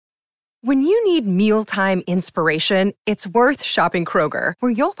When you need mealtime inspiration, it's worth shopping Kroger,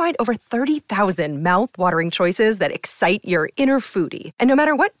 where you'll find over 30,000 mouth-watering choices that excite your inner foodie. And no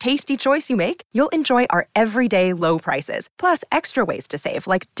matter what tasty choice you make, you'll enjoy our everyday low prices, plus extra ways to save,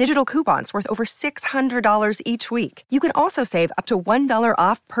 like digital coupons worth over $600 each week. You can also save up to $1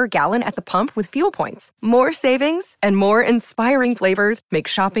 off per gallon at the pump with fuel points. More savings and more inspiring flavors make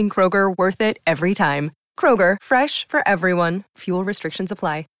shopping Kroger worth it every time. Kroger, fresh for everyone. Fuel restrictions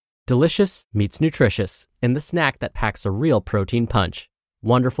apply. Delicious meets nutritious in the snack that packs a real protein punch.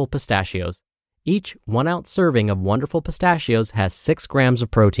 Wonderful Pistachios. Each 1-ounce serving of Wonderful Pistachios has 6 grams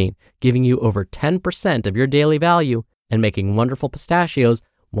of protein, giving you over 10% of your daily value and making Wonderful Pistachios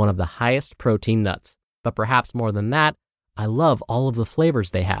one of the highest protein nuts. But perhaps more than that, I love all of the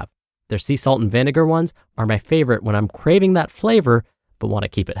flavors they have. Their sea salt and vinegar ones are my favorite when I'm craving that flavor but want to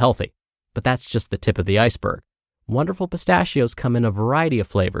keep it healthy. But that's just the tip of the iceberg. Wonderful Pistachios come in a variety of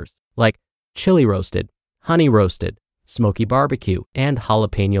flavors, like chili roasted, honey roasted, smoky barbecue, and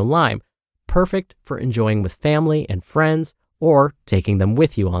jalapeno lime, perfect for enjoying with family and friends or taking them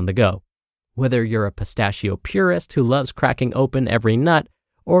with you on the go. Whether you're a pistachio purist who loves cracking open every nut,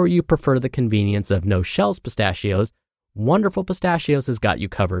 or you prefer the convenience of no-shells pistachios, Wonderful Pistachios has got you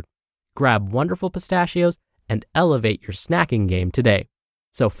covered. Grab Wonderful Pistachios and elevate your snacking game today.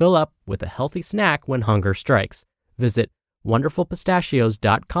 So fill up with a healthy snack when hunger strikes. Visit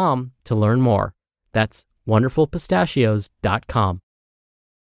wonderfulpistachios.com to learn more. That's wonderfulpistachios.com.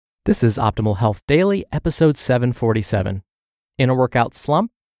 This is Optimal Health Daily, episode 747. In a workout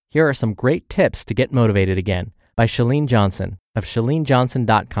slump? Here are some great tips to get motivated again by Chalene Johnson of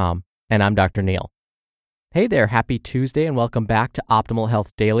ChaleneJohnson.com. And I'm Dr. Neil. Hey there, happy Tuesday and welcome back to Optimal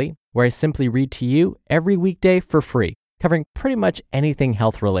Health Daily, where I simply read to you every weekday for free, covering pretty much anything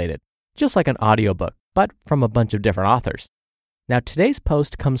health related, just like an audiobook, but from a bunch of different authors. Now, today's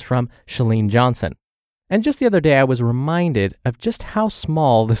post comes from Chalene Johnson. And just the other day, I was reminded of just how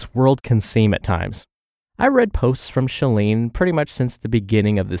small this world can seem at times. I read posts from Chalene pretty much since the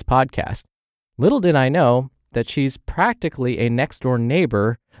beginning of this podcast. Little did I know that she's practically a next-door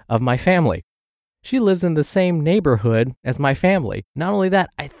neighbor of my family. She lives in the same neighborhood as my family. Not only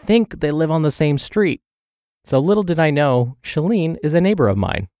that, I think they live on the same street. So little did I know, Chalene is a neighbor of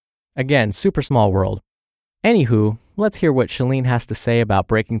mine. Again, super small world. Anywho, let's hear what Chalene has to say about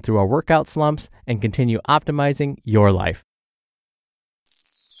breaking through our workout slumps and continue optimizing your life.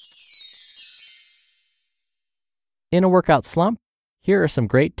 In a workout slump? Here are some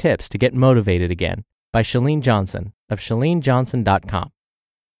great tips to get motivated again by Chalene Johnson of ChaleneJohnson.com.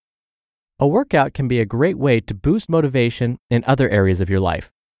 A workout can be a great way to boost motivation in other areas of your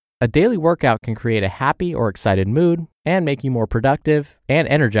life. A daily workout can create a happy or excited mood and make you more productive and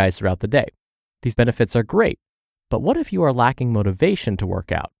energized throughout the day. These benefits are great, but what if you are lacking motivation to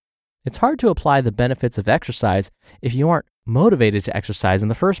work out? It's hard to apply the benefits of exercise if you aren't motivated to exercise in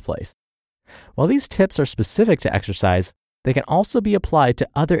the first place. While these tips are specific to exercise, they can also be applied to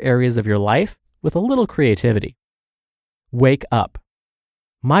other areas of your life with a little creativity. Wake up.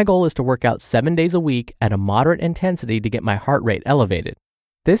 My goal is to work out 7 days a week at a moderate intensity to get my heart rate elevated.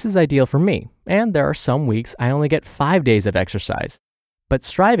 This is ideal for me, and there are some weeks I only get 5 days of exercise. But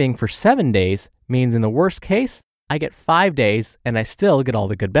striving for 7 days means in the worst case, I get 5 days and I still get all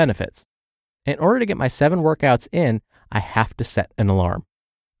the good benefits. In order to get my 7 workouts in, I have to set an alarm.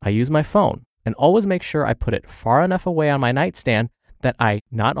 I use my phone and always make sure I put it far enough away on my nightstand that I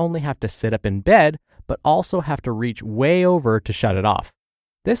not only have to sit up in bed, but also have to reach way over to shut it off.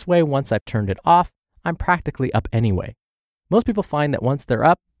 This way, once I've turned it off, I'm practically up anyway. Most people find that once they're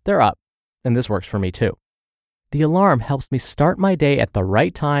up, and this works for me too. The alarm helps me start my day at the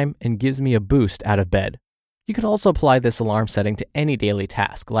right time and gives me a boost out of bed. You could also apply this alarm setting to any daily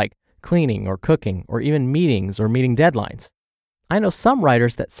task, like cleaning or cooking, or even meetings or meeting deadlines. I know some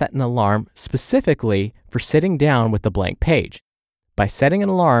writers that set an alarm specifically for sitting down with the blank page. By setting an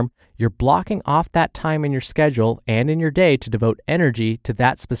alarm, you're blocking off that time in your schedule and in your day to devote energy to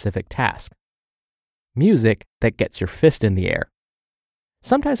that specific task. Music that gets your fist in the air.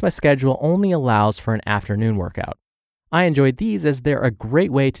 Sometimes my schedule only allows for an afternoon workout. I enjoy these as they're a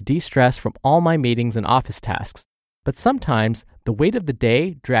great way to de-stress from all my meetings and office tasks. But sometimes the weight of the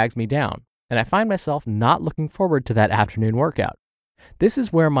day drags me down, and I find myself not looking forward to that afternoon workout. This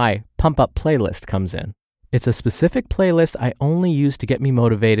is where my Pump Up playlist comes in. It's a specific playlist I only use to get me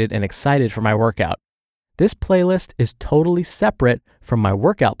motivated and excited for my workout. This playlist is totally separate from my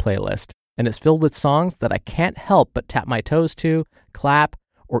workout playlist, and it's filled with songs that I can't help but tap my toes to, clap,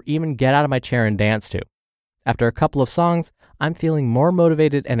 or even get out of my chair and dance to. After a couple of songs, I'm feeling more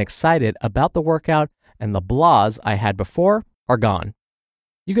motivated and excited about the workout, and the blahs I had before are gone.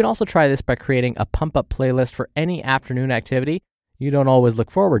 You can also try this by creating a pump-up playlist for any afternoon activity you don't always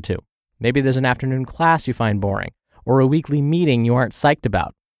look forward to. Maybe there's an afternoon class you find boring, or a weekly meeting you aren't psyched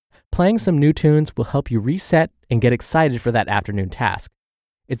about. Playing some new tunes will help you reset and get excited for that afternoon task.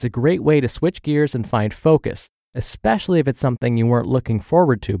 It's a great way to switch gears and find focus, especially if it's something you weren't looking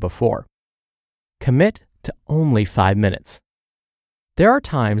forward to before. Commit to only 5 minutes. There are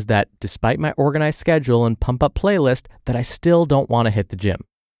times that, despite my organized schedule and pump-up playlist, that I still don't want to hit the gym.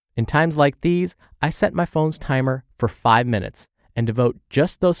 In times like these, I set my phone's timer for 5 minutes and devote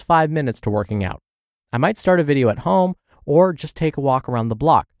just those 5 minutes to working out. I might start a video at home or just take a walk around the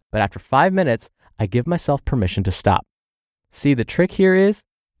block, but after 5 minutes, I give myself permission to stop. See, the trick here is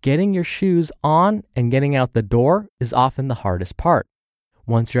getting your shoes on and getting out the door is often the hardest part.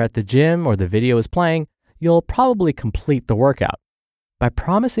 Once you're at the gym or the video is playing, you'll probably complete the workout. By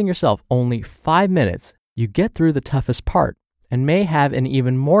promising yourself only 5 minutes, you get through the toughest part and may have an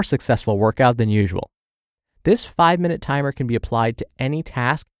even more successful workout than usual. This 5-minute timer can be applied to any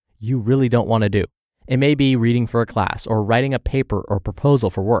task you really don't want to do. It may be reading for a class or writing a paper or proposal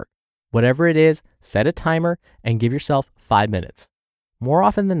for work. Whatever it is, set a timer and give yourself 5 minutes. More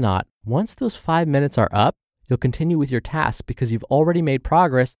often than not, once those 5 minutes are up, you'll continue with your task because you've already made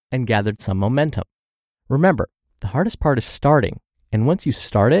progress and gathered some momentum. Remember, the hardest part is starting, and once you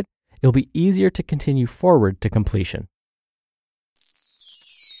start it, it'll be easier to continue forward to completion.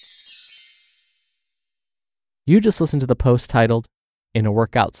 You just listened to the post titled, In a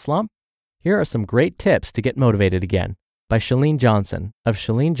Workout Slump? Here are some great tips to get motivated again, by Chalene Johnson of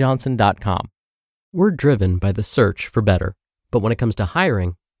ChaleneJohnson.com. We're driven by the search for better, but when it comes to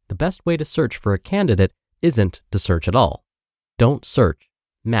hiring, the best way to search for a candidate isn't to search at all. Don't search,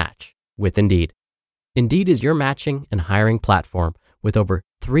 match with Indeed. Indeed is your matching and hiring platform with over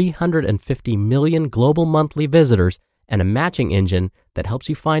 350 million global monthly visitors and a matching engine that helps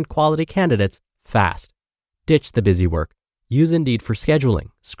you find quality candidates fast. Ditch the busy work. Use Indeed for scheduling,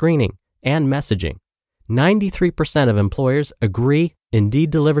 screening, and messaging. 93% of employers agree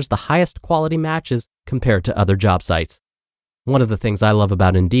Indeed delivers the highest quality matches compared to other job sites. One of the things I love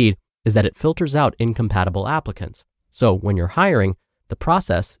about Indeed is that it filters out incompatible applicants. So when you're hiring, the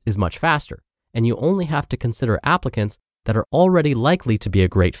process is much faster, and you only have to consider applicants that are already likely to be a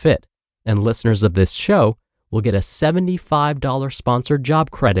great fit. And listeners of this show will get a $75 sponsored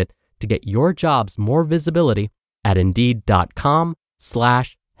job credit to get your jobs more visibility at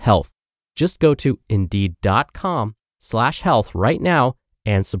Indeed.com/health. Just go to Indeed.com/health right now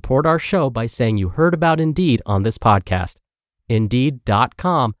and support our show by saying you heard about Indeed on this podcast.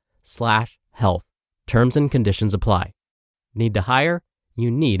 Indeed.com/health. Terms and conditions apply. Need to hire? You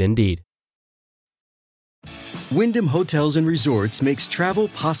need Indeed. Wyndham Hotels and Resorts makes travel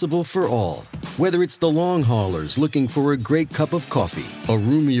possible for all. Whether it's the long haulers looking for a great cup of coffee, a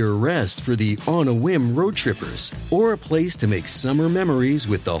roomier rest for the on-a-whim road trippers, or a place to make summer memories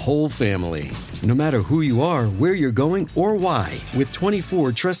with the whole family. No matter who you are, where you're going, or why, with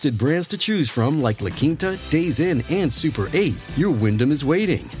 24 trusted brands to choose from like La Quinta, Days Inn, and Super 8, your Wyndham is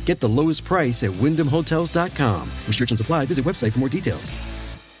waiting. Get the lowest price at WyndhamHotels.com. Restrictions apply. Visit website for more details.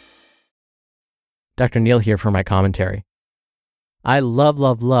 Dr. Neil here for my commentary. I love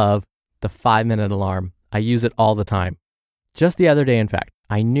the 5-minute alarm. I use it all the time. Just the other day, in fact,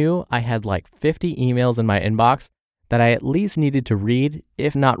 I knew I had like 50 emails in my inbox that I at least needed to read,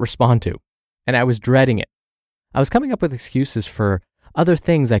 if not respond to. And I was dreading it. I was coming up with excuses for other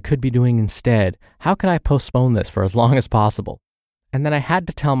things I could be doing instead. How can I postpone this for as long as possible? And then I had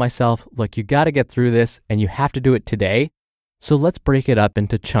to tell myself, look, you got to get through this and you have to do it today. So let's break it up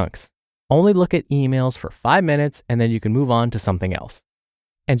into chunks. Only look at emails for 5 minutes and then you can move on to something else.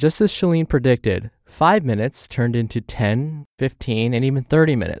 And just as Chalene predicted, 5 minutes turned into 10, 15, and even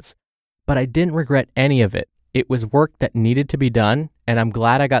 30 minutes. But I didn't regret any of it. It was work that needed to be done, and I'm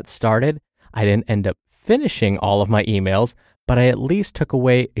glad I got started. I didn't end up finishing all of my emails, but I at least took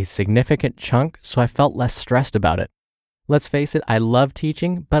away a significant chunk so I felt less stressed about it. Let's face it, I love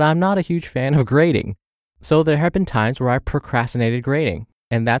teaching, but I'm not a huge fan of grading. So there have been times where I procrastinated grading,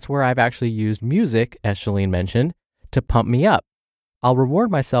 and that's where I've actually used music, as Chalene mentioned, to pump me up. I'll reward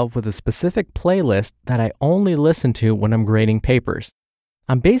myself with a specific playlist that I only listen to when I'm grading papers.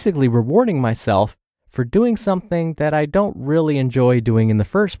 I'm basically rewarding myself for doing something that I don't really enjoy doing in the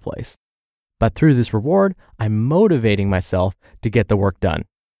first place. But through this reward, I'm motivating myself to get the work done.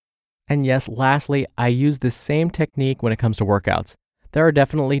 And yes, lastly, I use this same technique when it comes to workouts. There are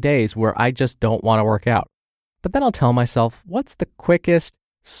definitely days where I just don't want to work out. But then I'll tell myself, what's the quickest,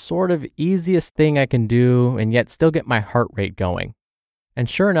 sort of easiest thing I can do and yet still get my heart rate going? And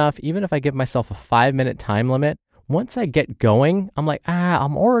sure enough, even if I give myself a 5-minute time limit, once I get going, I'm like,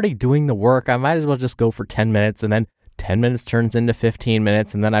 I'm already doing the work. I might as well just go for 10 minutes, and then 10 minutes turns into 15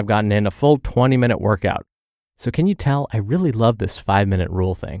 minutes, and then I've gotten in a full 20-minute workout. So can you tell I really love this 5-minute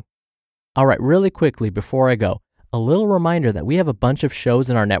rule thing? All right, really quickly before I go, a little reminder that we have a bunch of shows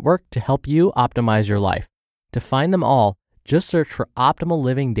in our network to help you optimize your life. To find them all, just search for Optimal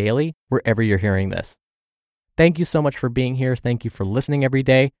Living Daily wherever you're hearing this. Thank you so much for being here. Thank you for listening every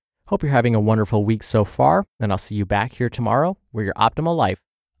day. Hope you're having a wonderful week so far, and I'll see you back here tomorrow where your optimal life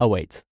awaits.